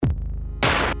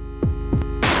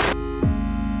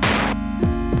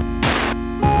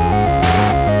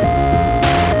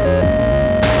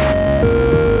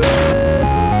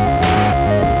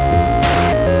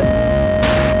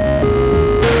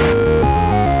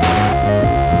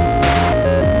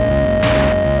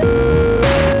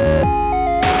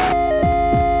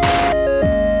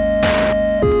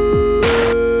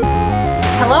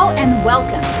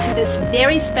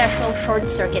special Short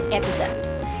Circuit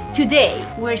episode. Today,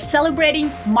 we're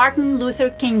celebrating Martin Luther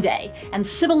King Day and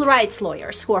civil rights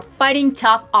lawyers who are fighting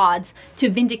tough odds to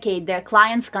vindicate their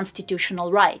clients'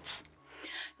 constitutional rights.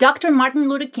 Dr. Martin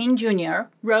Luther King Jr.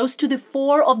 rose to the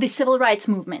fore of the civil rights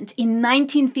movement in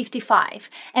 1955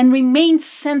 and remained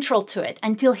central to it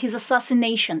until his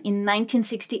assassination in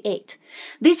 1968.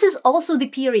 This is also the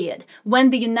period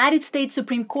when the United States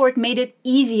Supreme Court made it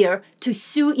easier to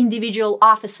sue individual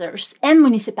officers and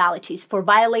municipalities for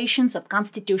violations of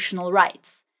constitutional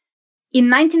rights. In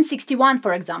 1961,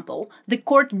 for example, the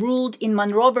court ruled in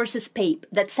Monroe v. Pape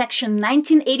that Section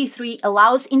 1983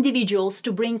 allows individuals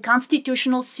to bring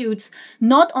constitutional suits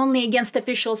not only against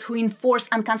officials who enforce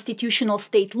unconstitutional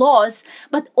state laws,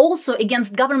 but also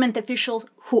against government officials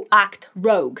who act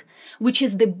rogue, which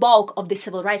is the bulk of the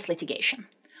civil rights litigation.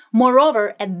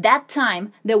 Moreover, at that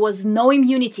time, there was no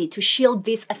immunity to shield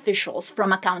these officials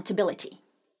from accountability.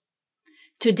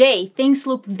 Today, things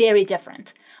look very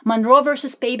different. Monroe v.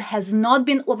 Pape has not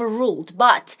been overruled,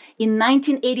 but in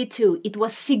 1982 it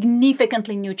was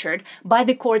significantly neutered by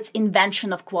the court's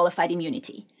invention of qualified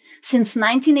immunity. Since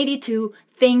 1982,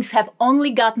 things have only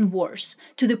gotten worse,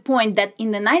 to the point that in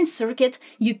the Ninth Circuit,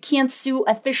 you can't sue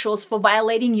officials for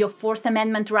violating your Fourth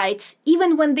Amendment rights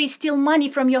even when they steal money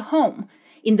from your home.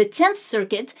 In the 10th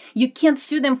Circuit, you can't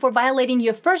sue them for violating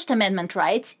your First Amendment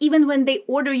rights even when they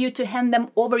order you to hand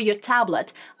them over your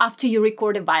tablet after you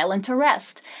record a violent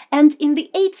arrest. And in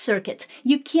the 8th Circuit,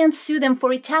 you can't sue them for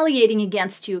retaliating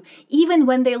against you even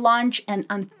when they launch an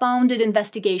unfounded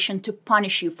investigation to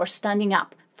punish you for standing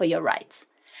up for your rights.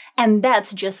 And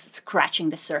that's just scratching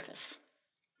the surface.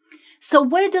 So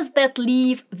where does that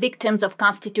leave victims of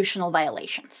constitutional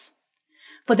violations?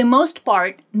 For the most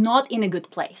part, not in a good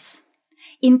place.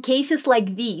 In cases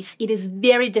like these, it is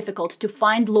very difficult to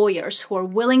find lawyers who are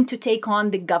willing to take on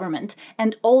the government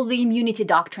and all the immunity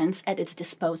doctrines at its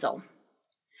disposal.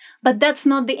 But that's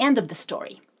not the end of the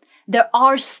story. There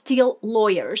are still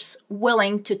lawyers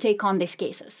willing to take on these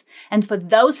cases. And for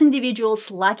those individuals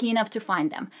lucky enough to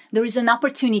find them, there is an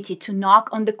opportunity to knock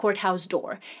on the courthouse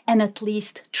door and at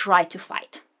least try to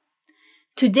fight.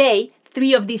 Today,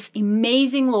 3 of these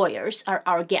amazing lawyers are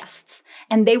our guests,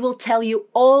 and they will tell you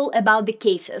all about the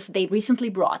cases they recently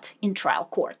brought in trial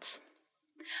courts.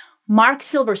 Mark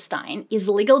Silverstein is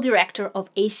legal director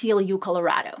of ACLU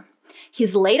Colorado.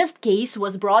 His latest case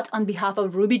was brought on behalf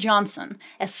of Ruby Johnson,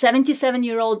 a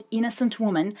 77-year-old innocent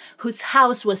woman whose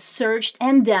house was searched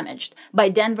and damaged by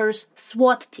Denver's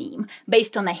SWAT team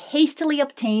based on a hastily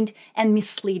obtained and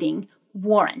misleading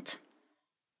warrant.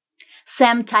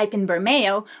 Sam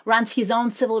Typen-Bermeo runs his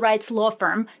own civil rights law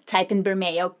firm,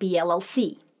 Typen-Bermeo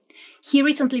PLLC. He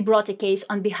recently brought a case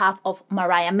on behalf of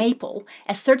Mariah Maple,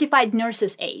 a certified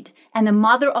nurse's aide and a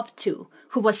mother of 2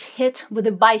 who was hit with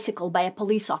a bicycle by a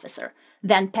police officer,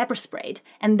 then pepper sprayed,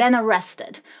 and then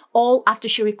arrested, all after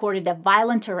she recorded a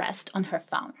violent arrest on her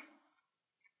phone.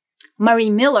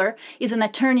 Marie Miller is an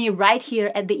attorney right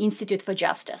here at the Institute for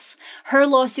Justice. Her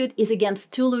lawsuit is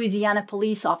against 2 Louisiana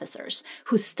police officers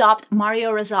who stopped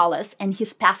Mario Rosales and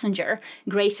his passenger,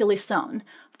 Gracie Lisone,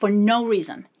 for no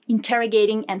reason,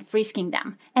 interrogating and frisking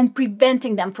them and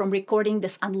preventing them from recording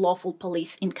this unlawful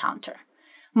police encounter.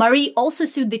 Marie also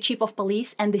sued the chief of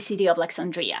police and the city of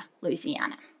Alexandria,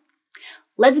 Louisiana.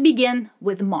 Let's begin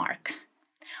with Mark.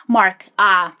 Mark,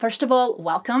 first of all,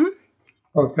 welcome.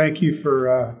 Oh, thank you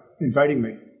for inviting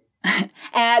me.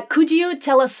 Could you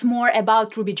tell us more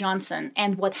about Ruby Johnson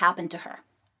and what happened to her?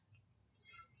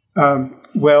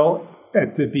 Well,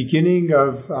 at the beginning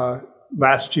of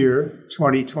last year,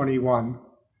 2021,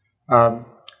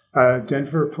 a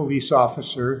Denver police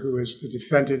officer, who is the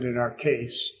defendant in our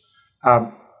case,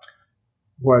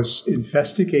 was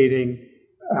investigating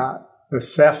the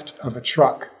theft of a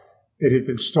truck. It had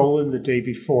been stolen the day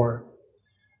before,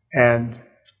 and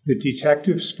the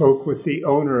detective spoke with the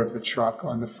owner of the truck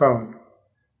on the phone,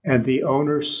 and the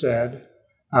owner said,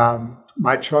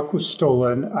 my truck was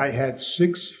stolen. I had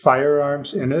 6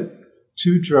 firearms in it,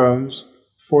 2 drones,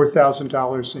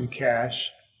 $4,000 in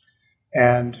cash,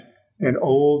 and an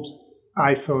old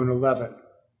iPhone 11.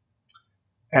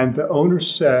 And the owner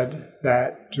said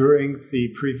that during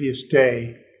the previous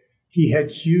day, he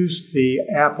had used the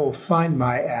Apple Find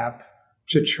My app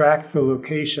to track the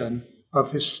location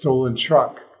of his stolen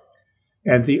truck.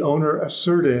 And the owner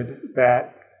asserted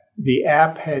that the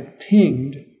app had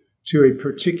pinged to a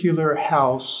particular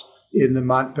house in the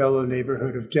Montbello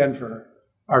neighborhood of Denver,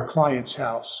 our client's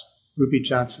house, Ruby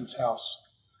Johnson's house.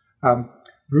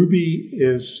 Ruby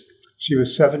she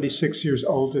was 76 years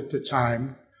old at the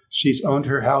time. She's owned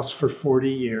her house for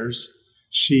 40 years.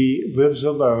 She lives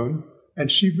alone. And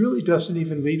she really doesn't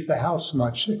even leave the house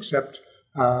much except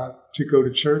to go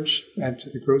to church and to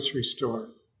the grocery store.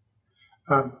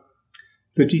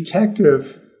 The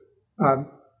detective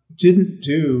didn't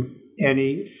do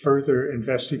any further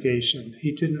investigation.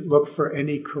 He didn't look for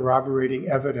any corroborating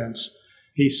evidence.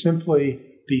 He simply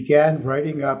began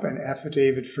writing up an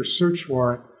affidavit for search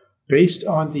warrant based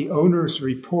on the owner's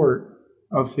report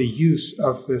of the use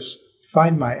of this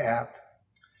Find My app.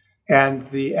 And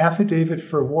the affidavit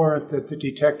for warrant that the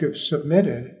detective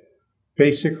submitted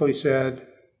basically said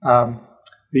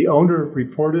the owner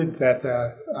reported that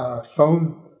the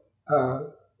phone,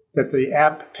 that the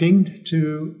app pinged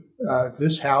to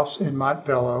this house in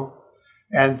Montbello,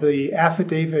 and the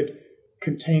affidavit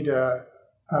contained a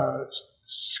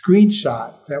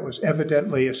screenshot that was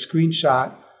evidently a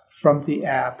screenshot from the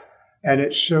app, and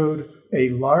it showed a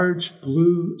large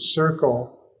blue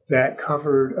circle that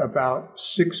covered about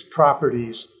 6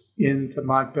 properties in the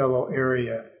Montbello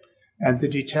area. And the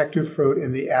detective wrote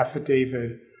in the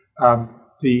affidavit,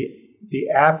 the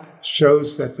app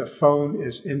shows that the phone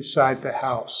is inside the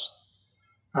house.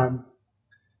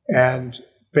 And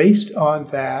based on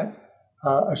that,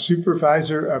 a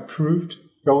supervisor approved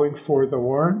going for the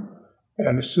warrant.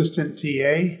 An assistant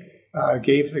DA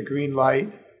gave the green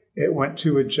light. It went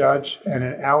to a judge, and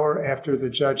an hour after the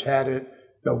judge had it,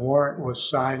 the warrant was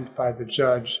signed by the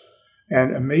judge.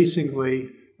 And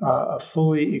amazingly, a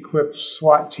fully equipped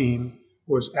SWAT team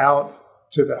was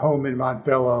out to the home in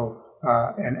Montbello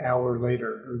an hour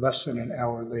later, or less than an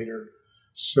hour later.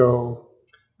 So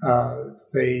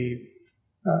they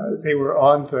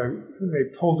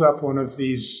pulled up one of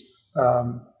these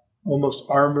almost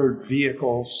armored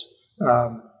vehicles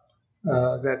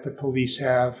that the police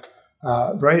have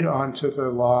right onto the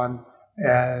lawn,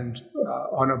 and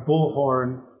on a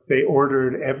bullhorn, they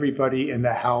ordered everybody in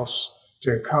the house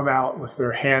to come out with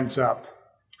their hands up.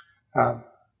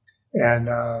 And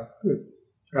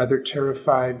rather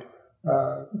terrified,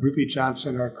 Ruby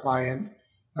Johnson, our client,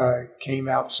 came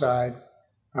outside.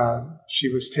 She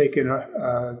was taken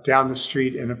down the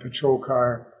street in a patrol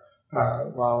car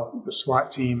while the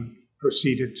SWAT team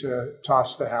proceeded to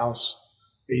toss the house.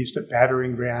 They used a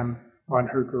battering ram on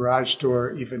her garage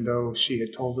door, even though she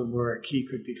had told them where a key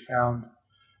could be found.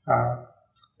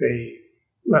 They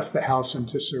left the house in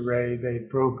disarray. They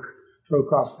broke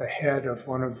off the head of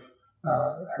one of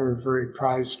her very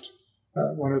prized,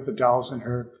 one of the dolls in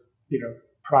her,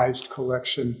 prized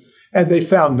collection, and they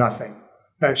found nothing.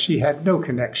 She had no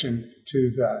connection to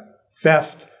the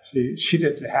theft. She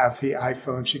didn't have the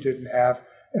iPhone. She didn't have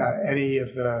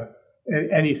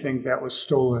anything that was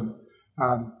stolen.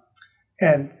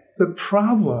 And the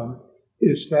problem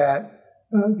is that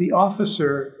the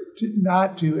officer did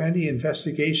not do any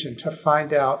investigation to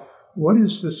find out what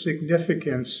is the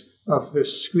significance of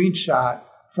this screenshot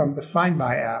from the Find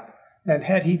My app. And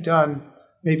had he done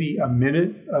maybe a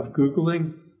minute of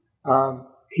Googling,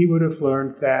 he would have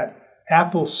learned that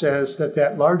Apple says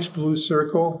that large blue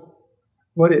circle,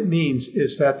 what it means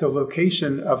is that the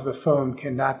location of the phone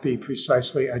cannot be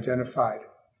precisely identified.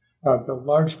 The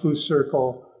large blue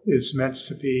circle is meant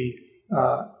to be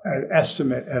an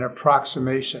estimate, an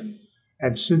approximation.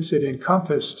 And since it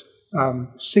encompassed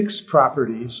 6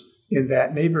 properties in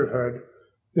that neighborhood,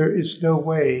 there is no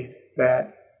way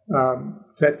that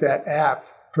that app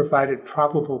provided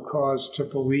probable cause to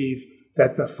believe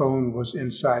that the phone was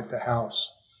inside the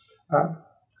house.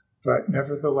 But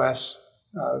nevertheless,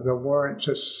 the warrant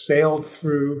just sailed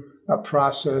through a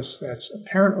process that's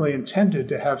apparently intended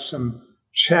to have some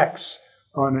checks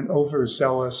on an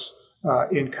overzealous,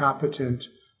 incompetent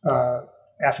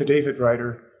affidavit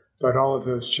writer, but all of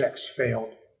those checks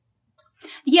failed.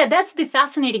 Yeah, that's the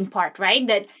fascinating part, right?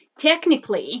 That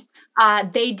technically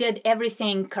they did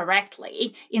everything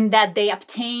correctly in that they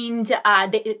obtained,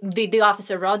 the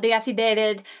officer wrote the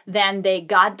affidavit, then they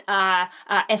got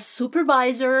a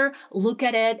supervisor look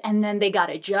at it, and then they got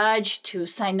a judge to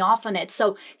sign off on it.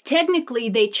 So technically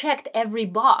they checked every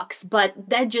box, but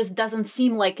that just doesn't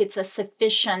seem like it's a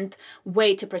sufficient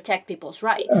way to protect people's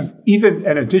rights. Even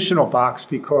an additional box,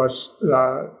 because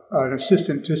an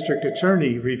assistant district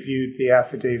attorney reviewed the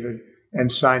affidavit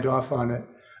and signed off on it.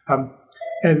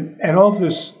 And all of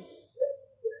this,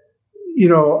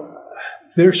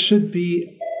 there should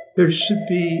be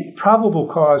probable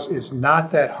cause is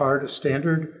not that hard a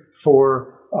standard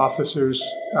for officers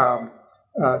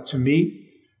to meet,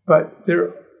 but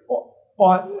it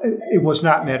was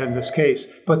not met in this case.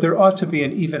 But there ought to be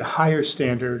an even higher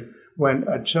standard when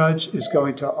a judge is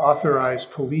going to authorize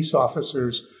police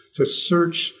officers to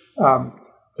search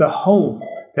the home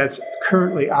that's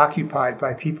currently occupied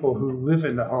by people who live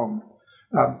in the home.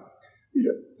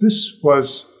 This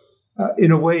was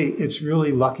in a way, it's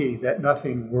really lucky that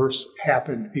nothing worse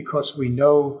happened, because we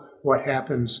know what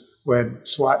happens when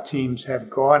SWAT teams have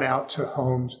gone out to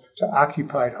homes, to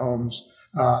occupied homes,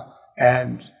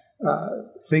 and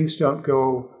things don't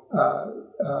go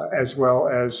as well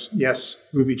as, yes,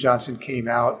 Ruby Johnson came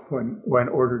out when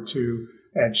ordered to,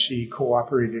 and she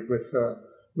cooperated with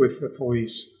the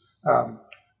police.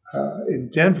 In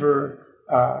Denver,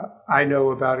 I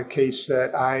know about a case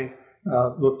that I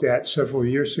looked at several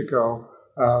years ago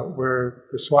where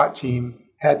the SWAT team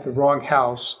had the wrong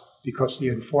house because the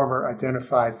informer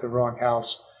identified the wrong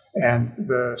house, and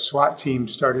the SWAT team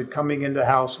started coming into the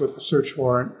house with a search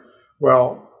warrant.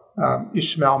 Well,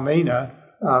 Ishmael Mena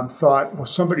thought, well,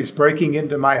 somebody's breaking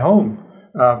into my home,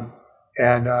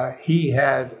 and he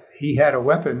had a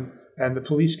weapon, and the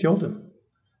police killed him.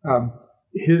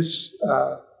 His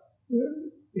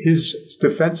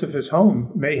defense of his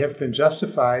home may have been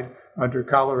justified under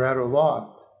Colorado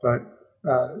law, but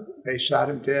they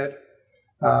shot him dead.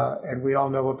 And we all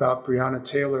know about Breonna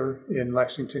Taylor in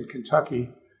Lexington,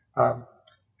 Kentucky.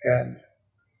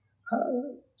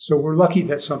 So we're lucky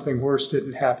that something worse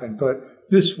didn't happen. But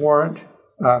this warrant,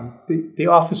 the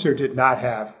officer did not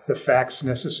have the facts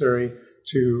necessary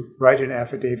to write an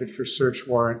affidavit for search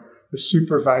warrant. The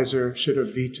supervisor should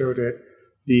have vetoed it.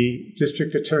 The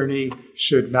district attorney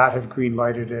should not have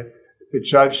green-lighted it. The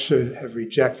judge should have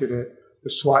rejected it.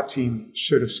 The SWAT team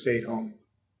should have stayed home.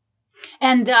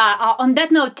 And on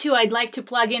that note, too, I'd like to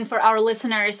plug in for our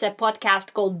listeners a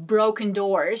podcast called Broken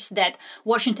Doors that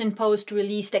Washington Post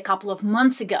released a couple of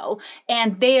months ago.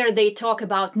 And there they talk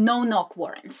about no-knock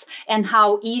warrants and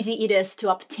how easy it is to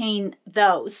obtain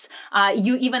those.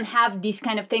 You even have these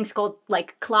kind of things called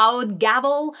like Cloud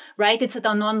Gavel, right? It's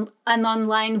an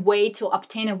online way to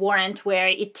obtain a warrant where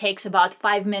it takes about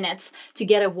 5 minutes to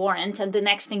get a warrant. And the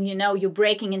next thing you know, you're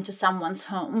breaking into someone's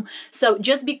home. So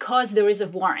just because there is a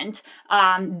warrant,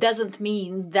 doesn't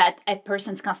mean that a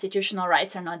person's constitutional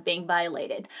rights are not being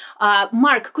violated.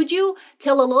 Mark, could you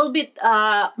tell a little bit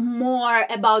more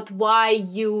about why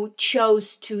you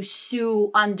chose to sue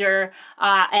under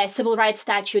a civil rights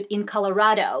statute in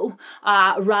Colorado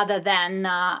rather than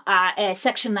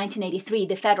Section 1983,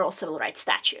 the federal civil rights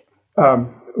statute?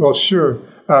 Well, sure.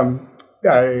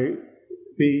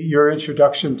 Your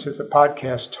introduction to the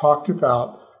podcast talked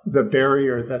about the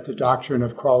barrier that the doctrine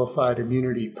of qualified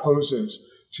immunity poses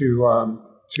to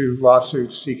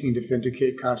lawsuits seeking to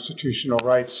vindicate constitutional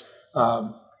rights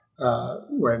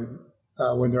when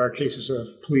there are cases of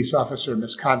police officer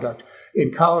misconduct.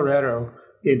 In Colorado,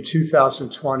 in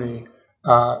 2020,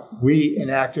 we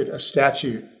enacted a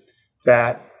statute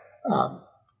that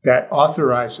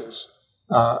authorizes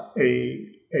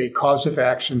a cause of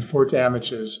action for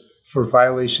damages for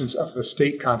violations of the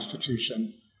state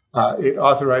constitution. It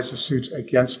authorizes suits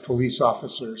against police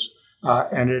officers,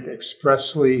 and it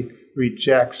expressly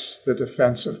rejects the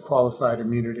defense of qualified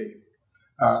immunity.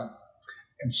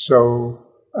 And so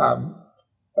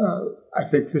I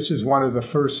think this is one of the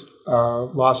first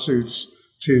lawsuits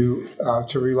to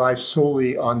rely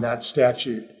solely on that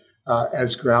statute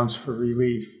as grounds for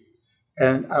relief.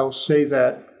 And I'll say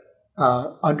that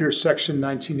under Section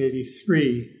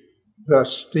 1983, the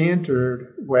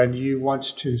standard when you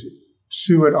want to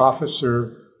sue an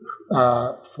officer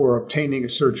for obtaining a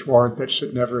search warrant that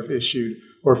should never have issued,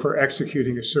 or for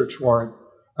executing a search warrant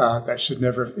that should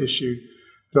never have issued,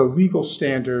 the legal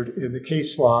standard in the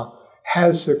case law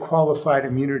has the qualified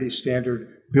immunity standard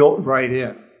built right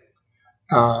in.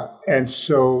 And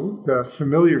so the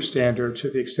familiar standard, to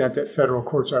the extent that federal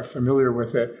courts are familiar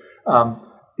with it,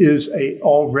 is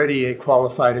already a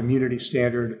qualified immunity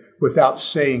standard without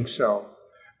saying so.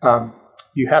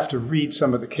 You have to read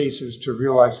some of the cases to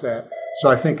realize that. So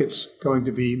I think it's going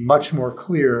to be much more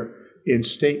clear in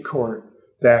state court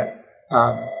that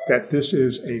this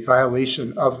is a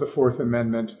violation of the Fourth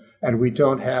Amendment, and we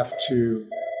don't have to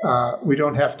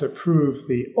prove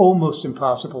the almost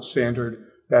impossible standard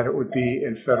that it would be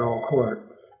in federal court.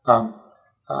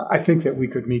 I think that we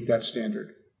could meet that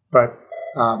standard, but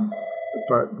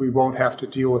we won't have to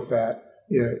deal with that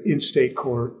in state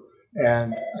court.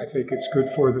 And I think it's good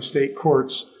for the state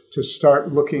courts to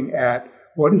start looking at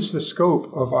what is the scope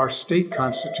of our state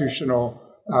constitutional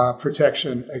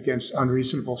protection against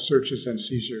unreasonable searches and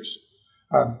seizures.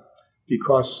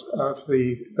 Because of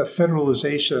the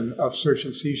federalization of search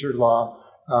and seizure law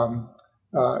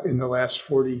in the last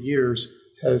 40 years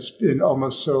has been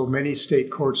almost so many state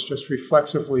courts just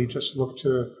reflexively just look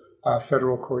to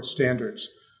federal court standards.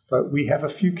 But we have a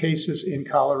few cases in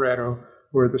Colorado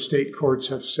where the state courts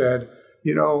have said,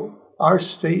 you know, our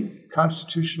state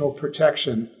constitutional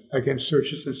protection against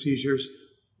searches and seizures,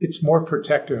 it's more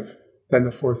protective than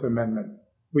the Fourth Amendment.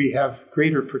 We have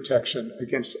greater protection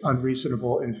against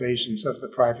unreasonable invasions of the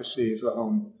privacy of the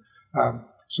home.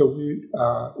 So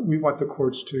we want the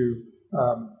courts to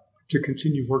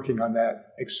continue working on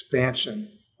that expansion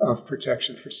of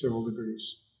protection for civil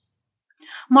liberties.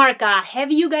 Mark,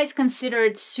 have you guys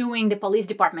considered suing the police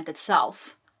department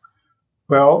itself?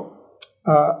 Well,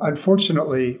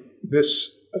 unfortunately,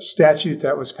 this statute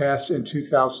that was passed in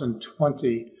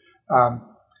 2020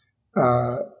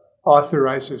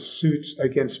 authorizes suits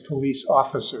against police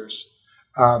officers.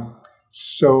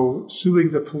 So suing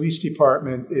the police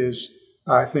department is,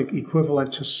 I think,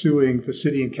 equivalent to suing the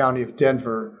city and county of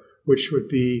Denver, which would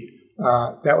be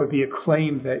that would be a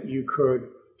claim that you could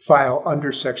file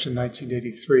under Section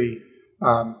 1983,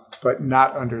 but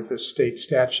not under the state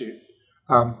statute.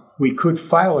 We could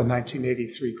file a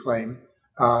 1983 claim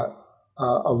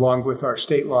along with our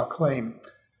state law claim.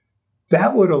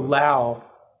 That would allow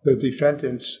the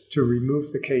defendants to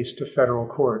remove the case to federal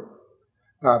court.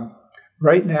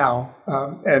 Right now,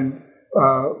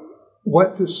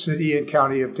 what the city and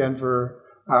county of Denver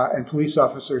and police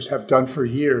officers have done for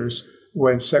years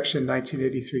when Section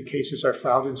 1983 cases are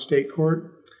filed in state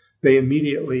court, they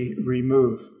immediately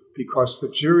remove, because the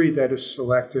jury that is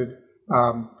selected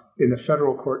in the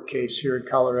federal court case here in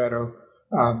Colorado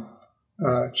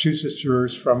chooses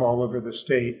jurors from all over the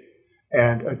state.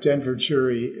 And a Denver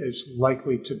jury is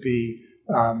likely to be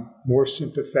more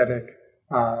sympathetic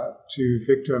to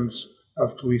victims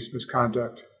of police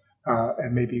misconduct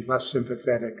and maybe less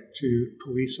sympathetic to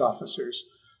police officers.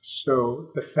 So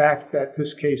the fact that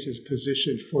this case is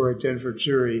positioned for a Denver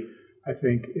jury, I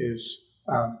think, is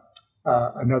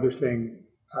another thing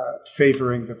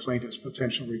favoring the plaintiff's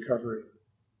potential recovery.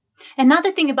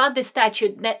 Another thing about this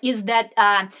statute is that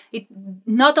it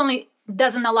not only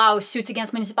doesn't allow suits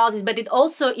against municipalities, but it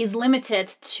also is limited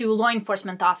to law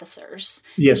enforcement officers.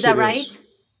 Yes, is that right?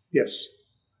 Yes.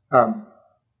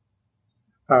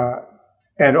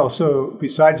 And also,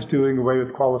 besides doing away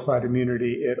with qualified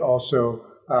immunity, it also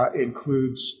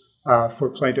includes for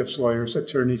plaintiffs' lawyers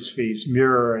attorneys' fees,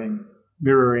 mirroring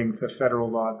the federal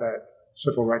law that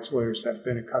civil rights lawyers have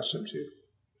been accustomed to.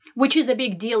 Which is a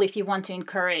big deal if you want to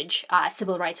encourage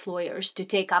civil rights lawyers to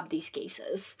take up these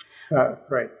cases.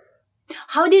 Right.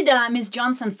 How did Ms.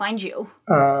 Johnson find you?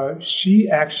 She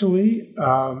actually,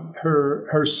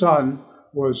 her son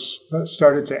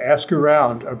started to ask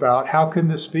around about how can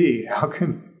this be? How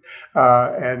can,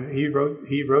 and he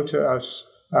wrote to us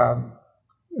and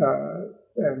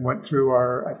went through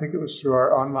I think it was through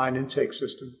our online intake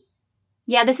system.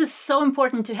 Yeah, this is so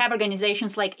important to have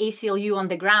organizations like ACLU on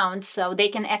the ground so they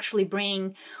can actually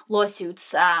bring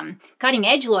lawsuits,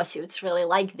 cutting-edge lawsuits really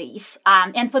like these.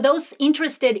 And for those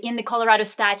interested in the Colorado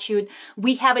statute,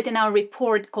 we have it in our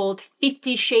report called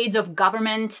 50 Shades of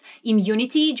Government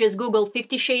Immunity. Just Google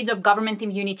 50 Shades of Government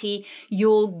Immunity.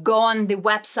 You'll go on the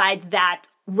website that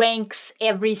ranks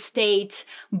every state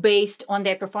based on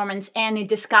their performance, and it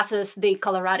discusses the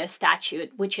Colorado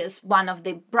statute, which is one of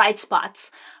the bright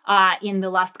spots in the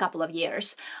last couple of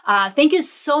years. Thank you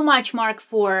so much, Mark,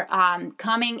 for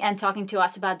coming and talking to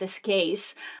us about this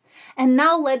case. And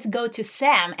now let's go to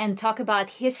Sam and talk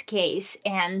about his case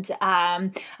and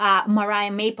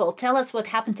Mariah Maple. Tell us what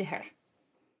happened to her.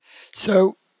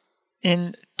 So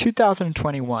in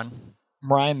 2021,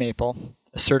 Mariah Maple,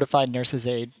 a certified nurse's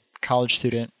aide, college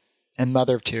student, and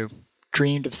mother of two,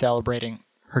 dreamed of celebrating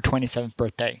her 27th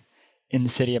birthday in the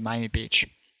city of Miami Beach.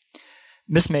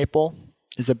 Miss Maple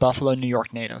is a Buffalo, New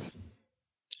York native,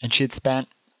 and she had spent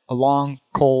a long,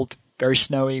 cold, very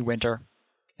snowy winter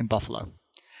in Buffalo.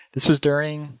 This was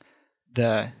during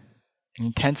an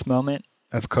intense moment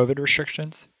of COVID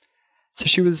restrictions, so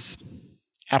she was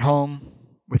at home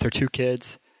with her two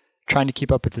kids, trying to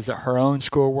keep up with her own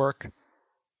schoolwork,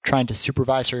 trying to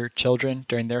supervise her children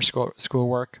during their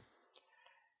schoolwork.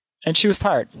 And she was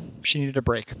tired. She needed a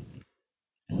break.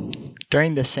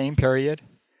 During this same period,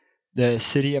 the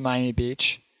city of Miami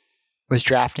Beach was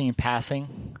drafting and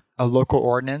passing a local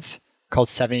ordinance called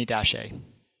 70-A.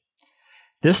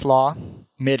 This law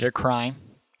made it a crime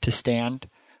to stand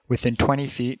within 20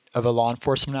 feet of a law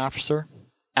enforcement officer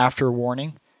after a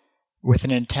warning with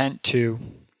an intent to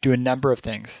do a number of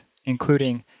things,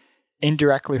 including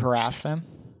indirectly harass them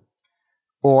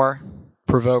or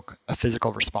provoke a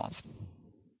physical response.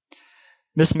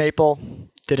 Miss Maple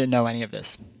didn't know any of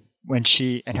this when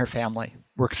she and her family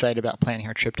were excited about planning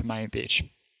her trip to Miami Beach.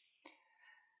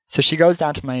 So she goes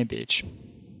down to Miami Beach,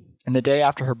 and the day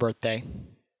after her birthday,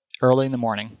 early in the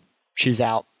morning, she's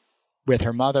out with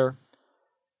her mother,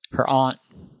 her aunt,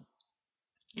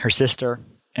 her sister,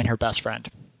 and her best friend.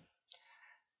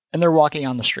 And they're walking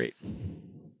on the street,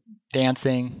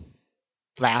 dancing,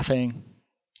 laughing,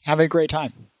 having a great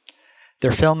time.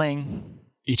 They're filming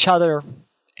each other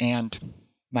and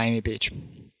Miami Beach.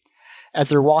 As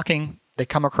they're walking, they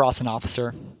come across an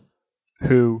officer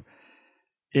who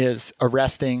is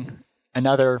arresting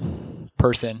another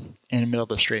person in the middle of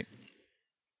the street.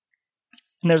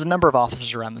 And there's a number of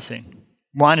officers around the scene.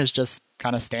 One is just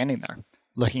kind of standing there,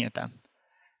 looking at them.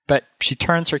 But she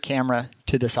turns her camera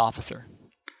to this officer.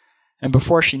 And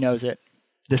before she knows it,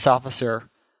 this officer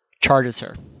charges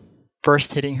her,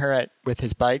 first hitting her with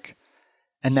his bike,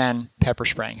 and then pepper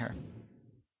spraying her.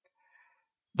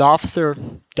 The officer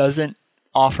doesn't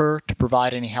offer to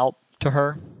provide any help to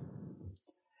her.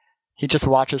 He just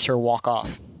watches her walk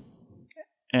off.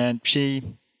 And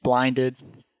she, blinded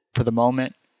for the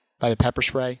moment by the pepper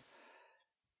spray,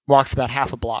 walks about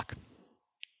half a block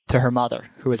to her mother,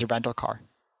 who is a rental car.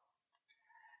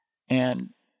 And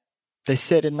they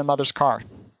sit in the mother's car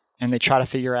and they try to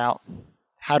figure out,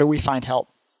 how do we find help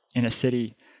in a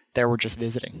city that we're just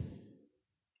visiting?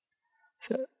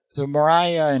 So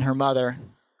Mariah and her mother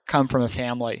come from a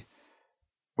family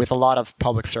with a lot of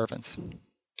public servants.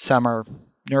 Some are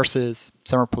nurses,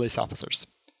 some are police officers.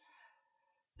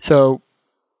 So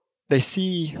they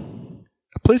see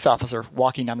a police officer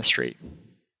walking down the street,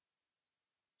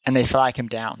 and they flag him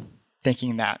down,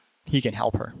 thinking that he can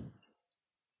help her.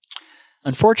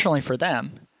 Unfortunately for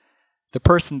them, the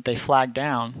person that they flagged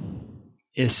down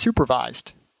is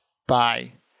supervised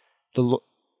by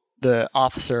the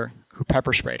officer who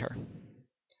pepper sprayed her.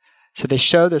 So they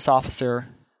show this officer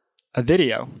a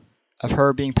video of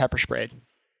her being pepper sprayed.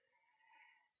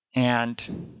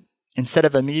 And instead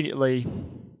of immediately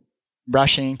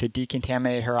rushing to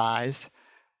decontaminate her eyes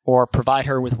or provide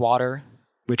her with water,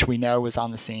 which we know was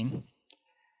on the scene,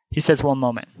 he says, "One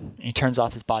moment," and he turns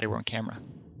off his body-worn camera.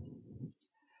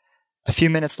 A few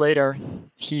minutes later,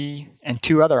 he and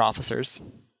two other officers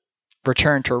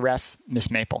return to arrest Miss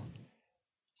Maple.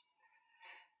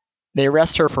 They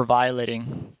arrest her for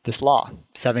violating this law,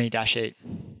 70-8,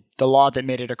 the law that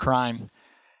made it a crime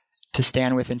to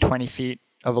stand within 20 feet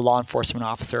of a law enforcement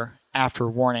officer after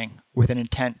warning with an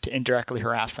intent to indirectly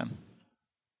harass them.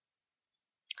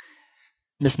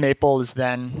 Miss Maple is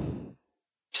then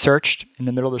searched in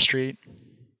the middle of the street,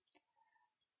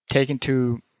 taken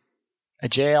to a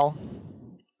jail,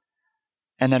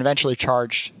 and then eventually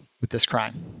charged with this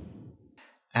crime.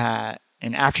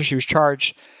 And after she was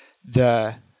charged,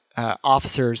 the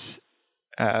officers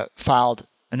filed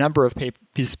a number of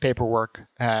pieces of paperwork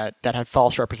that had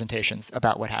false representations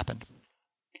about what happened.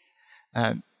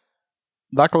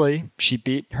 Luckily, she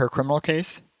beat her criminal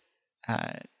case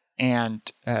and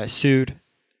sued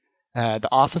the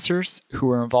officers who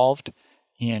were involved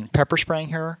in pepper spraying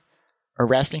her,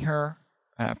 arresting her,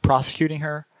 prosecuting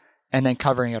her, and then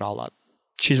covering it all up.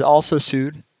 She's also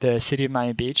sued the city of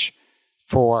Miami Beach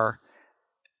for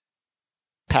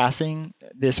passing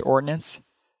this ordinance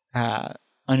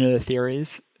under the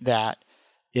theories that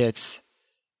it's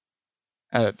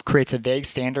creates a vague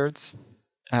standards,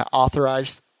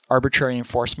 authorized arbitrary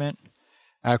enforcement,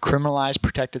 criminalized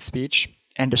protected speech,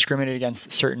 and discriminate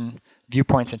against certain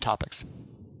viewpoints and topics.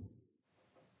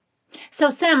 So,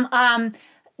 Sam,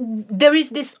 there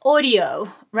is this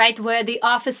audio, right, where the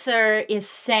officer is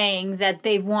saying that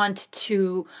they want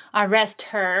to arrest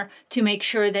her to make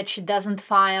sure that she doesn't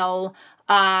file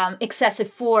excessive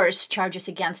force charges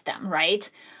against them, right?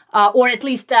 Or at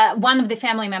least one of the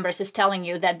family members is telling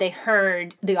you that they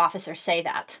heard the officer say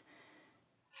that.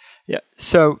 Yeah.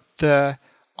 So the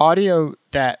audio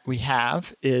that we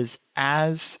have is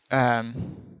as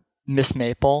Miss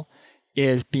Maple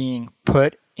is being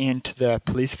put into the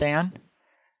police van,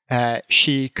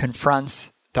 she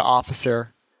confronts the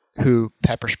officer who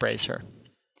pepper sprays her.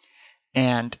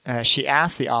 And she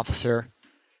asks the officer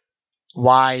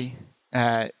why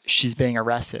she's being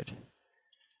arrested.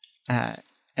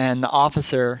 And the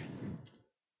officer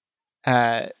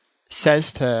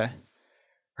says to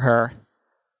her,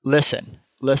 listen,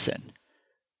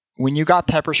 when you got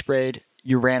pepper sprayed,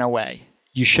 you ran away.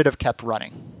 You should have kept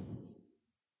running.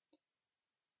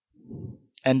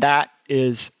 And that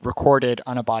is recorded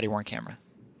on a body-worn camera.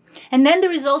 And then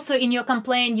there is also in your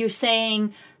complaint, you're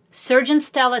saying Sergeant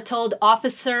Stella told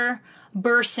Officer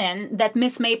Burson that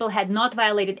Miss Maple had not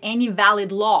violated any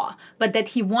valid law, but that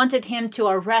he wanted him to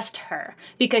arrest her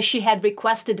because she had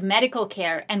requested medical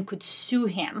care and could sue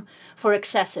him for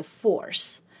excessive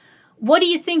force. What do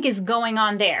you think is going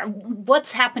on there?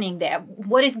 What's happening there?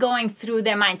 What is going through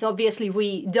their minds? Obviously,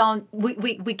 we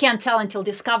can't tell until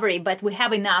discovery, but we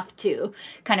have enough to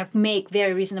kind of make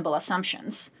very reasonable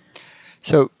assumptions.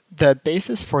 So the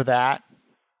basis for that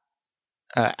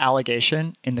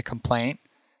allegation in the complaint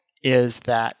is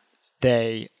that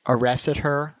they arrested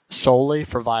her solely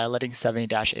for violating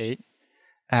 70-8,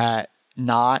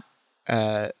 not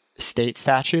state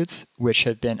statutes, which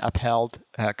had been upheld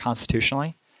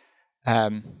constitutionally.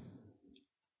 And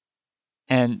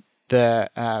the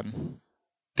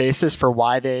basis for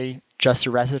why they just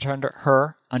arrested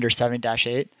her under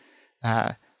 7-8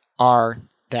 are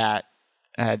that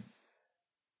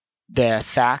the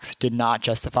facts did not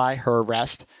justify her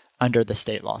arrest under the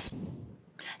state laws.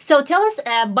 So tell us,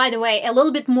 by the way, a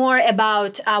little bit more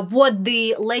about what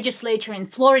the legislature in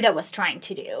Florida was trying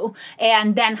to do,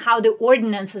 and then how the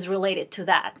ordinance is related to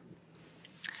that.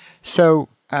 So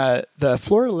the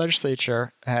Florida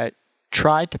legislature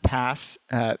tried to pass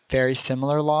very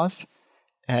similar laws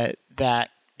that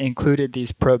included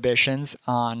these prohibitions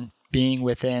on being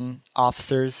within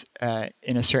officers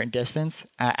in a certain distance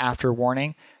after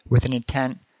warning with an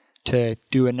intent to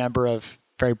do a number of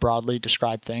very broadly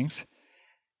described things.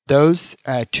 Those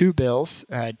two bills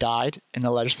died in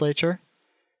the legislature,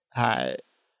 but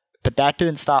that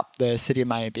didn't stop the city of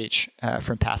Miami Beach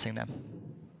from passing them.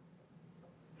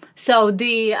 So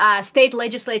the state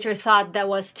legislature thought that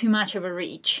was too much of a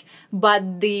reach,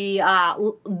 but the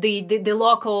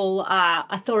local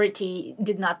authority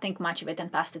did not think much of it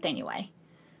and passed it anyway.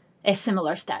 A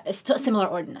similar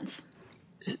ordinance.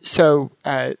 So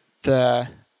the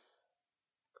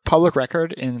public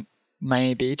record in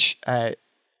Miami Beach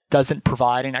doesn't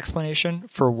provide an explanation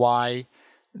for why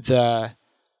the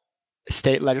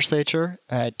state legislature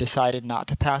decided not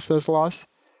to pass those laws.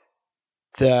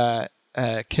 The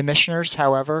commissioners,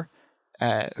 however,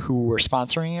 who were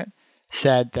sponsoring it,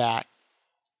 said that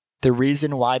the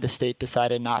reason why the state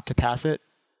decided not to pass it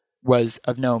was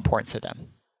of no importance to them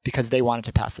because they wanted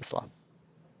to pass this law.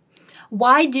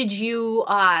 Why did you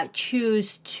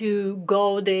choose to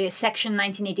go the Section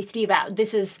 1983 route?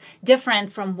 This is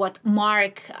different from what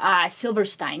Mark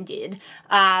Silverstein did.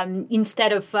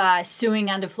 Instead of suing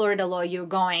under Florida law, you're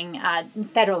going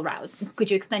federal route.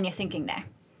 Could you explain your thinking there?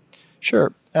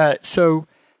 Sure. So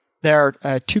there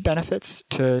are two benefits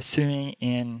to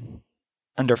suing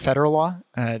under federal law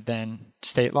than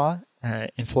state law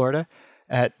in Florida.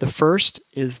 The first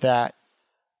is that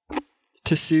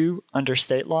to sue under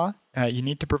state law, you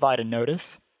need to provide a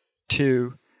notice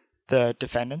to the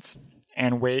defendants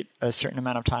and wait a certain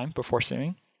amount of time before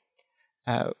suing.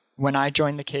 When I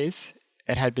joined the case,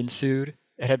 it had been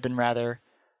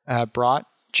brought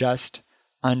just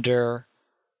under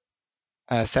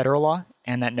federal law,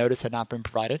 and that notice had not been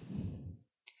provided.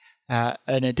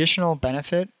 An additional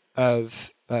benefit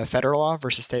of federal law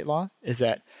versus state law is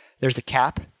that there's a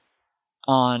cap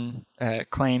on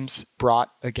claims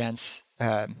brought against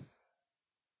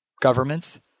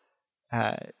governments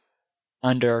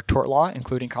under tort law,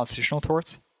 including constitutional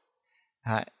torts,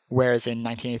 whereas in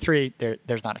 1983,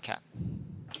 there's not a cap.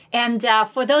 And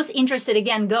for those interested,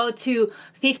 again, go to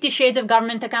 50 Shades of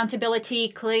Government Accountability,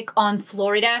 click on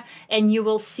Florida, and you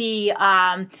will see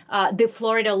the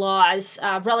Florida laws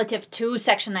relative to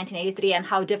Section 1983 and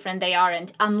how different they are.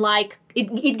 And unlike,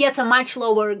 it gets a much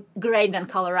lower grade than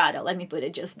Colorado, let me put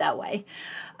it just that way.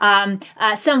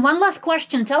 Sam, one last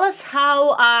question. Tell us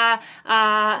how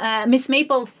Ms.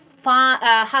 Maple,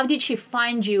 how did she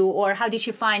find you, or how did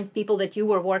she find people that you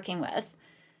were working with?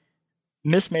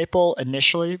 Ms. Maple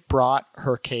initially brought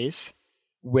her case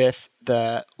with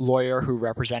the lawyer who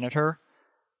represented her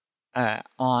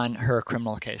on her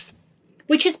criminal case.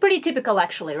 Which is pretty typical,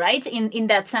 actually, right? In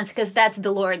that sense, because that's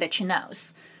the lawyer that she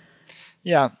knows.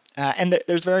 Yeah, and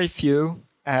there's very few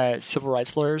civil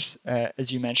rights lawyers,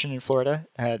 as you mentioned, in Florida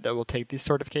that will take these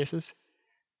sort of cases.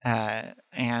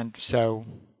 And so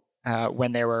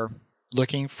when they were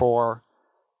looking for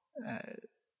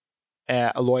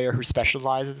a lawyer who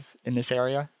specializes in this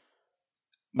area,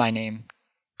 my name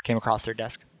came across their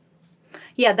desk.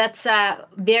 Yeah, that's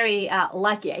very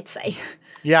lucky, I'd say.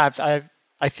 Yeah,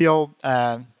 I feel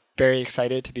very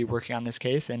excited to be working on this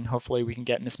case, and hopefully we can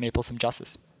get Miss Maple some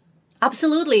justice.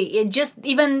 Absolutely. Just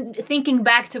even thinking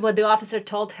back to what the officer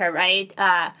told her, right,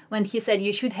 when he said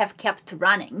you should have kept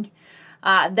running,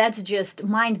 that's just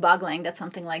mind-boggling that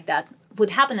something like that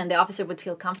would happen and the officer would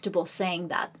feel comfortable saying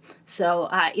that. So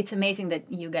it's amazing that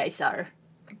you guys are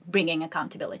bringing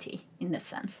accountability in this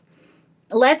sense.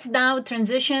 Let's now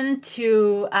transition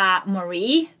to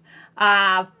Marie.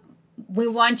 We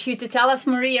want you to tell us,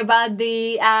 Marie, about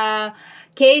the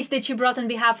case that you brought on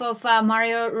behalf of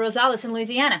Mario Rosales in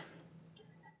Louisiana.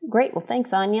 Great. Well,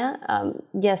 thanks, Anya.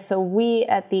 Yes, so we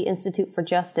at the Institute for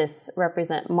Justice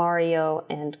represent Mario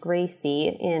and Gracie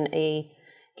in a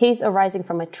case arising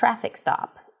from a traffic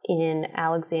stop in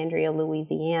Alexandria,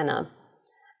 Louisiana.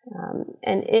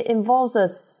 And it involves a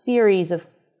series of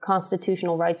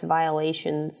constitutional rights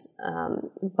violations,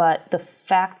 but the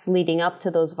facts leading up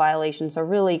to those violations are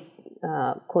really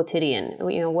quotidian.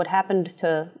 What happened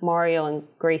to Mario and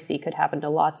Gracie could happen to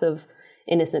lots of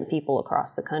innocent people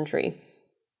across the country.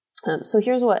 So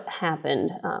here's what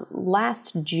happened.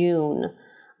 Last June,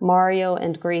 Mario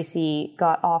and Gracie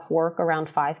got off work around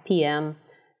 5 p.m.,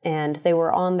 and they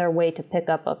were on their way to pick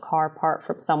up a car part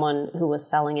from someone who was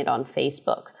selling it on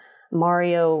Facebook.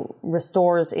 Mario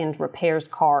restores and repairs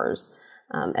cars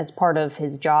as part of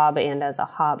his job and as a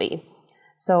hobby.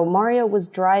 So Mario was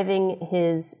driving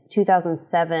his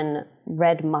 2007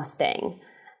 red Mustang,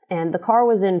 and the car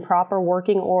was in proper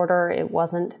working order. It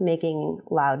wasn't making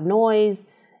loud noise.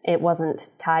 It wasn't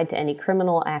tied to any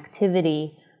criminal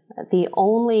activity. The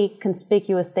only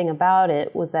conspicuous thing about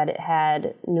it was that it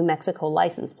had New Mexico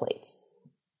license plates.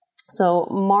 So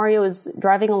Mario is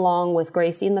driving along with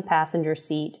Gracie in the passenger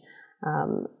seat,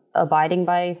 abiding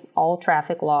by all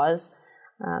traffic laws,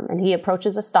 and he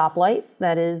approaches a stoplight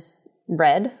that is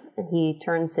red. He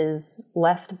turns his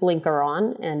left blinker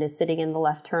on and is sitting in the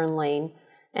left turn lane,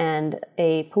 and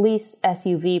a police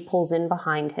SUV pulls in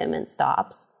behind him and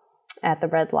stops at the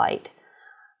red light.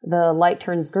 The light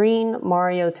turns green,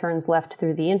 Mario turns left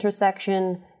through the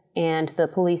intersection, and the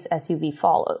police SUV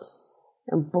follows.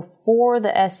 And before the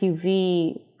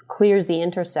SUV clears the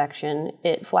intersection,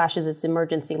 it flashes its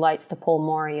emergency lights to pull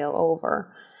Mario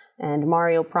over. And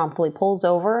Mario promptly pulls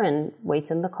over and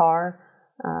waits in the car.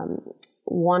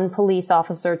 One police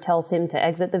officer tells him to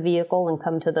exit the vehicle and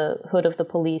come to the hood of the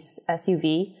police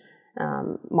SUV.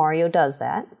 Mario does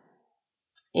that.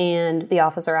 And the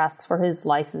officer asks for his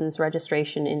license,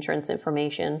 registration, insurance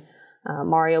information.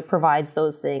 Mario provides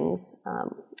those things.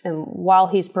 And while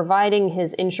he's providing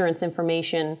his insurance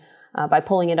information by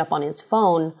pulling it up on his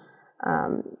phone,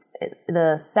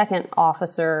 the second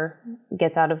officer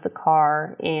gets out of the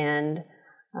car and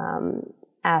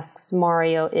asks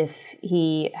Mario if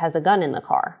he has a gun in the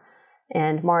car.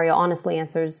 And Mario honestly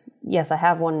answers, "Yes, I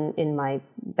have one in my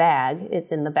bag.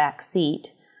 It's in the back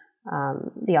seat."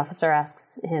 The officer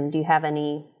asks him, "Do you have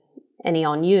any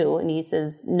on you?" And he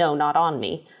says, "No, not on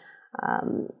me."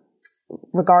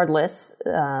 Regardless,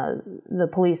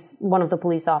 one of the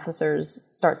police officers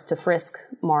starts to frisk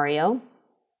Mario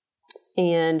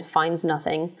and finds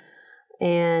nothing.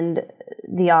 And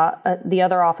the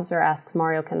other officer asks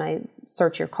Mario, "Can I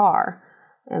search your car?"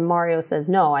 And Mario says,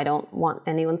 "No, I don't want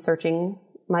anyone searching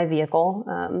my vehicle."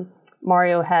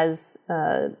 Mario has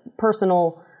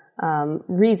personal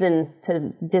reason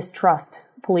to distrust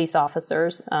police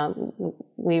officers.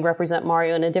 We represent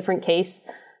Mario in a different case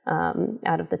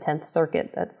out of the 10th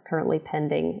Circuit that's currently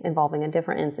pending involving a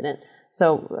different incident.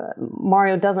 So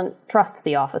Mario doesn't trust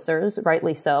the officers,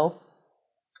 rightly so,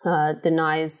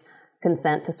 denies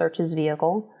consent to search his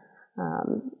vehicle.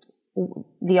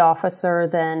 The officer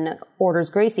then orders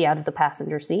Gracie out of the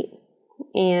passenger seat,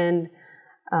 and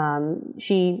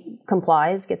she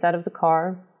complies, gets out of the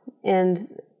car,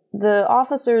 and the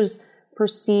officers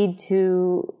proceed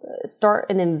to start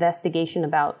an investigation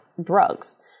about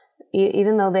drugs.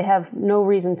 Even though they have no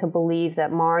reason to believe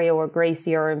that Mario or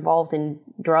Gracie are involved in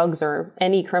drugs or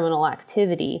any criminal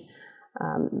activity,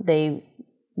 they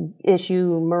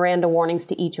issue Miranda warnings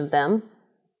to each of them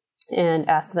and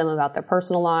ask them about their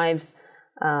personal lives,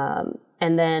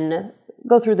 and then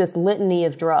go through this litany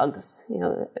of drugs.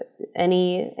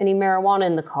 Any marijuana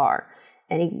in the car,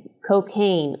 any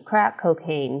cocaine, crack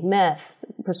cocaine, meth,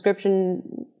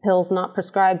 prescription pills not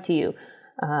prescribed to you.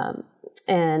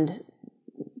 And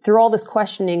through all this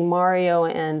questioning, Mario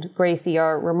and Gracie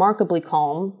are remarkably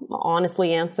calm,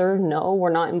 honestly answer, "No,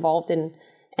 we're not involved in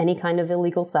any kind of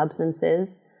illegal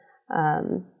substances."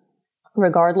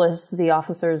 Regardless, the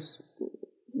officers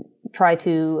try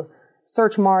to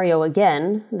search Mario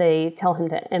again. They tell him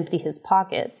to empty his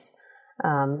pockets,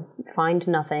 find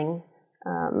nothing.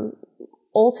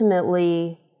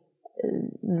 Ultimately,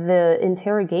 the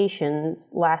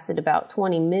interrogations lasted about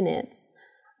 20 minutes.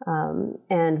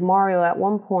 And Mario at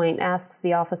one point asks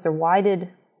the officer, why did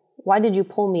you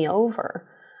pull me over?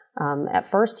 At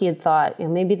first he had thought,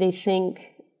 maybe they think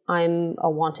I'm a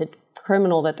wanted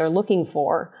criminal that they're looking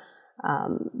for.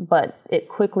 But it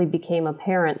quickly became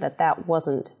apparent that that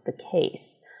wasn't the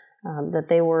case, that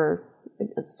they were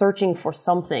searching for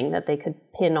something that they could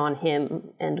pin on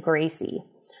him and Gracie.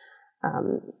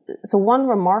 So one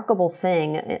remarkable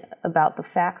thing about the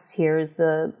facts here is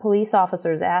the police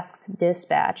officers asked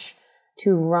dispatch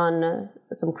to run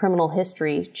some criminal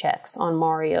history checks on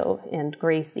Mario and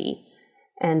Gracie.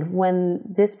 And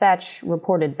when dispatch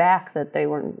reported back that they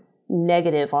were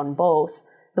negative on both,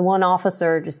 the one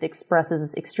officer just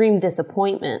expresses extreme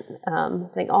disappointment,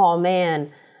 saying, "Oh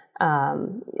man,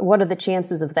 What are the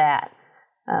chances of that?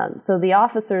 So the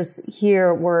officers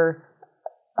here were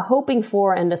hoping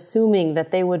for and assuming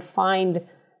that they would find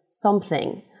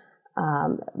something,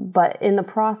 but in the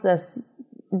process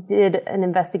did an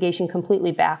investigation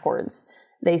completely backwards.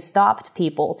 They stopped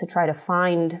people to try to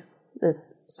find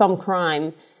some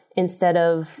crime instead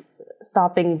of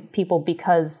stopping people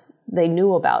because they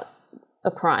knew about a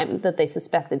crime that they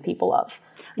suspected people of.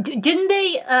 Didn't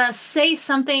they say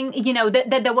something,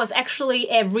 that there was actually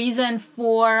a reason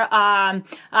for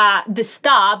the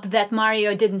stop, that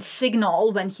Mario didn't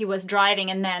signal when he was driving,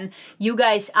 and then you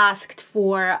guys asked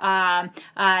for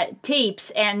tapes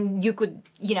and you could,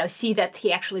 see that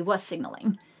he actually was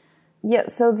signaling? Yeah,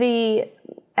 so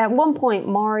at one point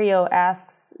Mario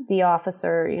asks the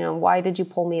officer, why did you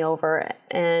pull me over?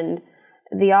 And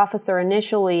the officer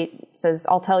initially says,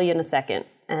 I'll tell you in a second.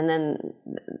 And then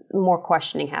more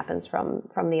questioning happens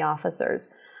from the officers.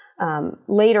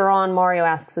 Later on, Mario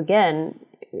asks again,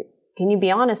 can you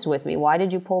be honest with me? Why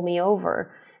did you pull me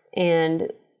over?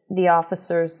 And the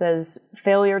officer says,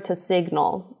 failure to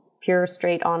signal. Pure,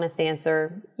 straight, honest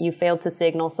answer. You failed to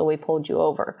signal, so we pulled you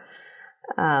over.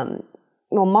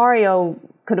 Well, Mario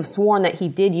could have sworn that he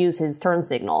did use his turn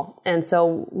signal. And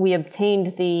so we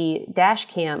obtained the dash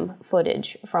cam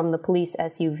footage from the police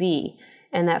SUV.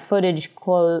 And that footage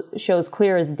shows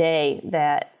clear as day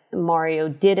that Mario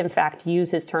did, in fact,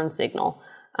 use his turn signal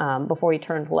before he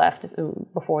turned left,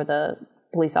 before the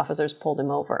police officers pulled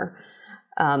him over.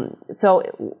 So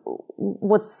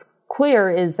what's clear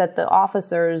is that the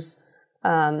officers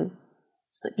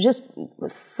just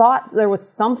thought there was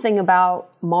something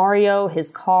about Mario,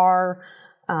 his car,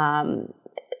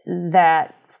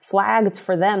 that flagged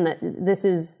for them that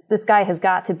this guy has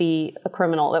got to be a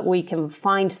criminal, that we can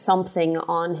find something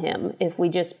on him if we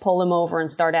just pull him over and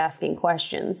start asking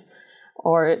questions,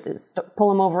 or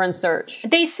pull him over and search.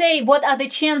 They say, what are the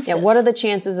chances? Yeah, what are the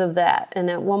chances of that? And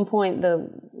at one point, the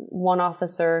one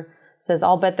officer says,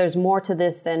 I'll bet there's more to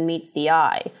this than meets the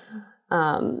eye.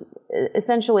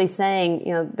 Essentially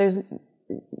saying, there's,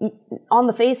 on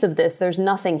the face of this, there's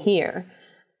nothing here.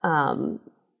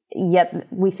 Yet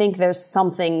we think there's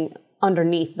something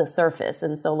underneath the surface,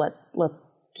 and so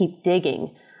let's keep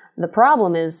digging. The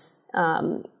problem is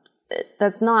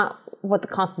that's not what the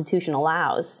Constitution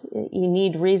allows. You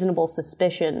need reasonable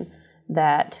suspicion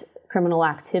that criminal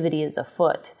activity is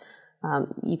afoot.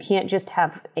 You can't just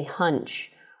have a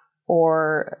hunch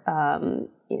or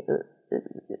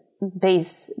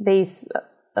base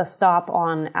a stop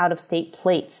on out-of-state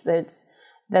plates.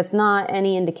 That's not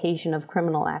any indication of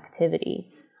criminal activity.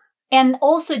 And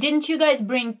also, didn't you guys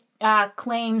bring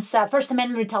claims, First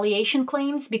Amendment retaliation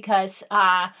claims, because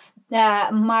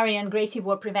Mario and Gracie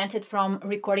were prevented from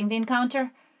recording the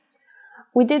encounter?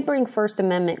 We did bring First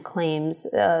Amendment claims.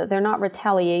 They're not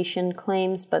retaliation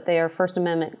claims, but they are First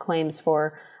Amendment claims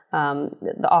for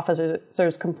the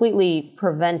officers completely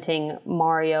preventing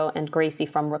Mario and Gracie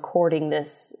from recording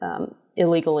this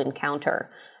illegal encounter.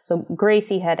 So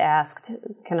Gracie had asked,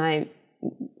 can I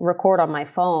record on my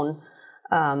phone?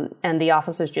 And the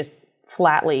officers just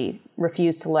flatly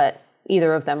refused to let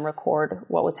either of them record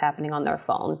what was happening on their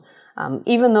phone.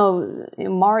 Even though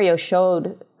Mario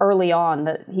showed early on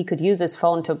that he could use his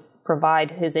phone to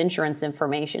provide his insurance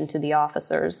information to the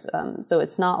officers. So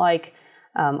it's not like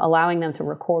allowing them to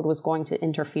record was going to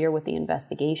interfere with the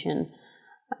investigation.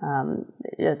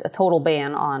 A total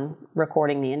ban on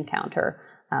recording the encounter.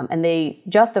 And they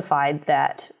justified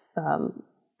that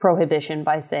prohibition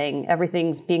by saying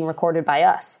everything's being recorded by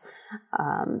us,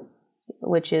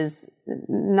 which is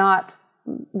not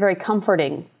very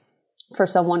comforting for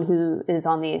someone who is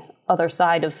on the other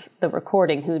side of the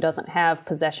recording, who doesn't have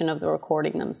possession of the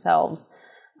recording themselves,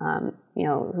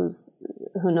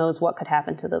 who knows what could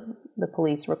happen to the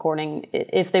police recording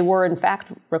if they were in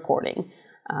fact recording.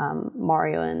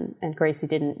 Mario and Gracie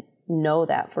didn't know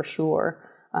that for sure,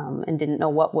 and didn't know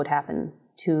what would happen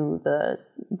to the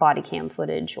body cam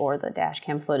footage or the dash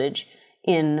cam footage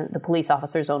in the police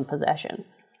officer's own possession.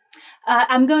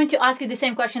 I'm going to ask you the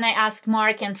same question I asked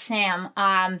Mark and Sam.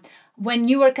 When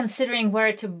you were considering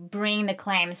where to bring the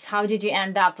claims, how did you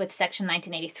end up with Section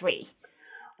 1983?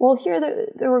 Well, here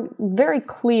there were very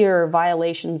clear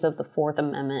violations of the Fourth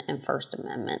Amendment and First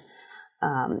Amendment.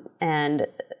 And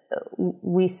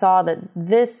we saw that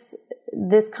this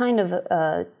kind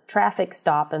of traffic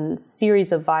stop and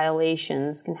series of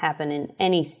violations can happen in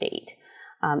any state.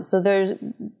 So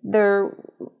there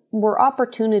were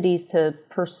opportunities to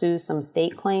pursue some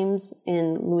state claims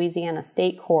in Louisiana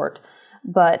State Court,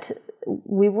 but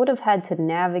we would have had to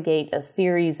navigate a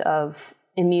series of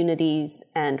immunities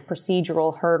and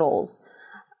procedural hurdles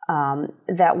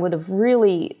that would have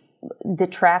really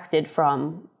detracted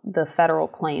from the federal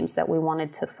claims that we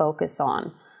wanted to focus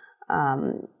on.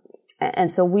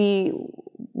 And so we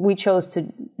chose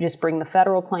to just bring the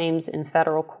federal claims in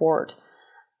federal court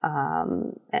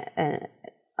under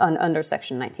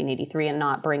Section 1983 and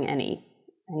not bring any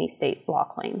state law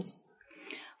claims.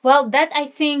 Well, that I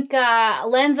think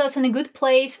lands us in a good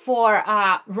place for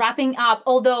wrapping up.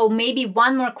 Although maybe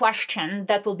one more question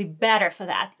that will be better for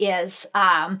that is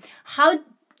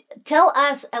tell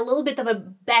us a little bit of a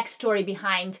backstory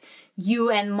behind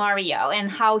you and Mario and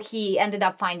how he ended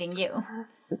up finding you.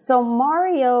 So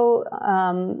Mario,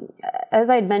 as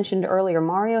I had mentioned earlier,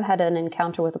 Mario had an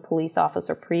encounter with a police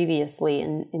officer previously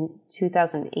in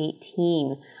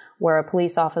 2018, where a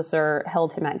police officer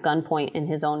held him at gunpoint in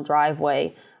his own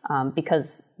driveway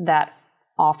because that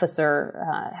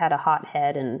officer had a hot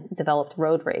head and developed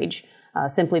road rage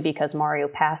simply because Mario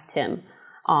passed him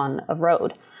on a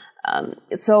road.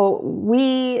 So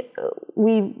we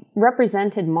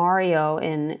represented Mario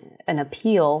in an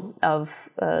appeal of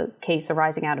a case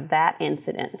arising out of that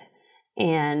incident.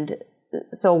 And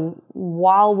so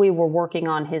while we were working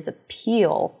on his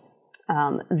appeal,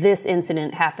 this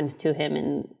incident happened to him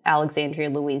in Alexandria,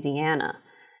 Louisiana.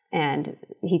 And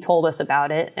he told us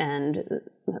about it, and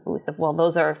we said, well,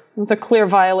 those are clear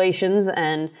violations.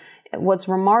 And what's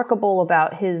remarkable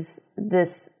about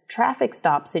this traffic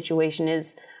stop situation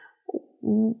is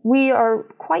we are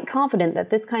quite confident that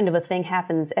this kind of a thing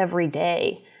happens every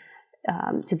day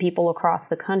to people across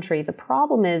the country. The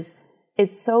problem is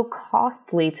it's so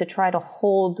costly to try to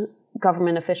hold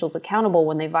government officials accountable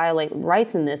when they violate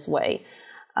rights in this way.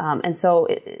 And so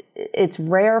it's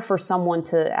rare for someone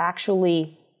to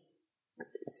actually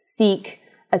seek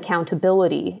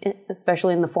accountability,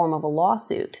 especially in the form of a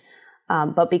lawsuit.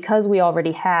 But because we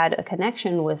already had a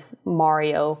connection with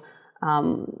Mario,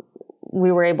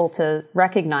 we were able to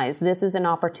recognize this is an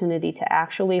opportunity to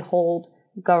actually hold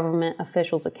government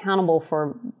officials accountable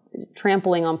for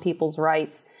trampling on people's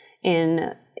rights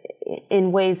in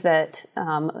ways that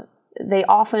they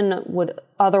often would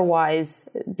otherwise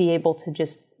be able to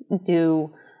just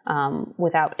do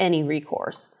without any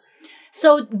recourse.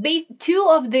 So two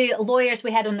of the lawyers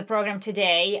we had on the program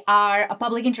today are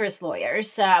public interest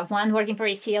lawyers, one working for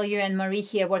ACLU and Marie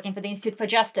here working for the Institute for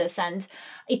Justice. And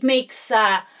it makes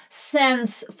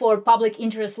sense for public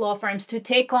interest law firms to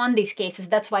take on these cases.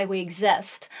 That's why we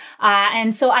exist.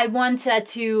 And so I want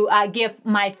to give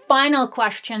my final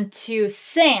question to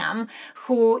Sam,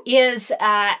 who is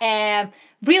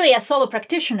really a solo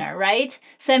practitioner, right?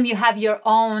 Sam, you have your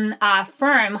own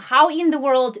firm. How in the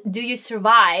world do you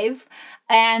survive,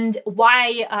 and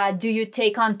why do you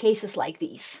take on cases like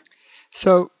these?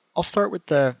 So I'll start with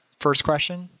the first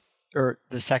question, or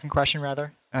the second question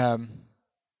rather.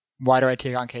 Why do I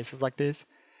take on cases like these?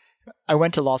 I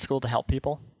went to law school to help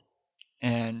people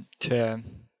and to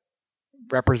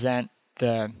represent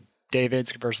the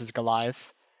Davids versus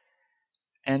Goliaths.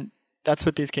 And that's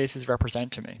what these cases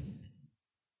represent to me.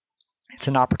 It's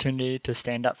an opportunity to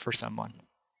stand up for someone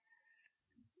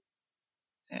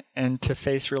and to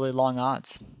face really long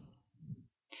odds.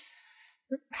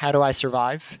 How do I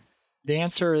survive? The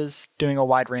answer is doing a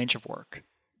wide range of work.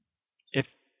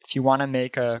 If you want to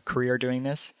make a career doing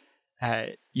this,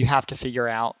 you have to figure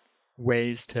out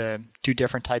ways to do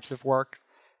different types of work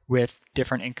with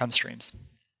different income streams.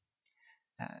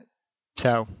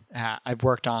 So I've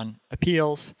worked on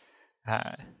appeals.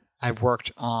 I've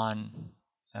worked on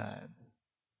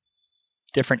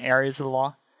different areas of the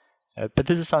law. But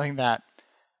this is something that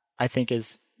I think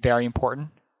is very important,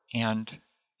 and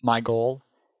my goal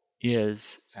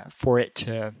is for it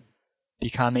to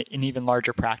become an even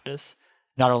larger practice,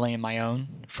 not only in my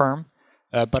own firm,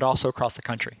 but also across the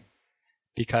country,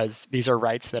 because these are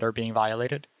rights that are being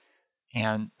violated,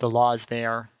 and the law is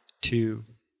there to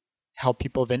help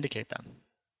people vindicate them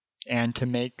and to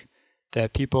make the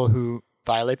people who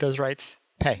violate those rights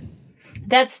pay.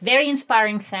 That's very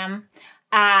inspiring, Sam.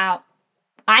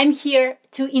 I'm here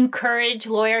to encourage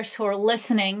lawyers who are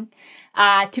listening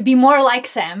to be more like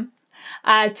Sam,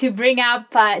 to bring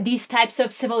up these types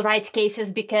of civil rights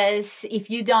cases, because if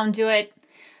you don't do it,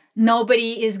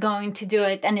 nobody is going to do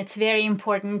it. And it's very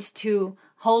important to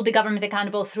hold the government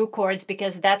accountable through courts,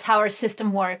 because that's how our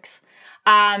system works.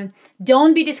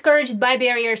 Don't be discouraged by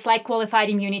barriers like qualified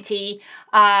immunity.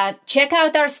 Check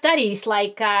out our studies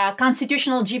like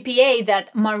constitutional GPA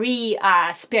that Marie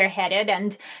spearheaded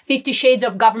and 50 Shades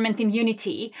of Government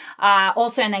Immunity,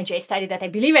 also an NIJ study that I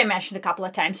believe I mentioned a couple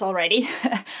of times already.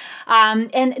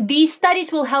 And these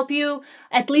studies will help you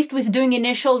at least with doing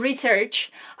initial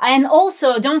research. And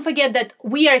also, don't forget that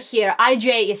we are here,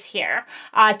 IJ is here,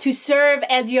 to serve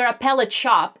as your appellate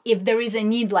shop if there is a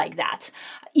need like that.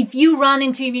 If you run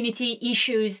into immunity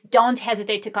issues, don't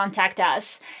hesitate to contact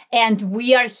us. And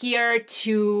we are here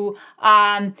to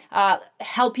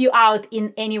help you out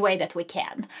in any way that we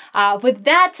can. With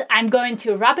that, I'm going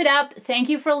to wrap it up. Thank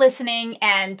you for listening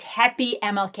and happy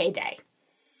MLK Day.